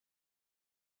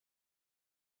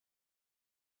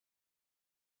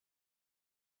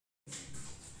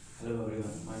Hello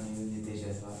everyone, my name is Nitesh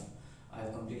Jaiswal. I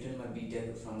have completed my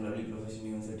B.Tech from Lovely Professional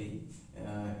University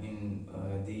in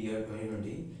the year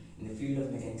 2020 in the field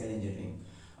of mechanical engineering.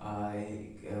 I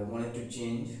wanted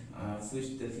to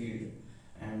switch the field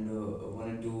and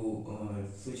wanted to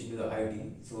switch into the IT,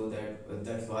 so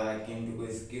that's why I came to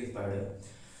go Skill Spider.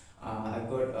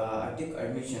 I took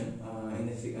admission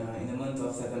in the month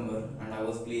of September, and I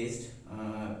was placed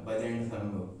by the end of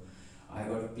November. I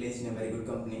got placed in a very good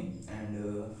company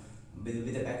and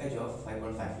with a package of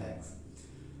 5.5 lakhs.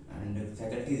 And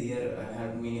faculties here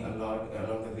helped me a lot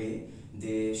along the way.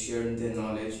 They shared their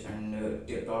knowledge and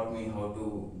taught me how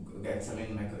to excel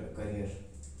in my career.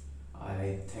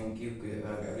 I thank you,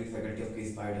 every faculty of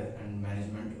K Spider and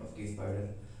management of K Spider,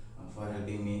 for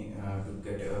helping me to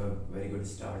get a very good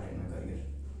start in my career.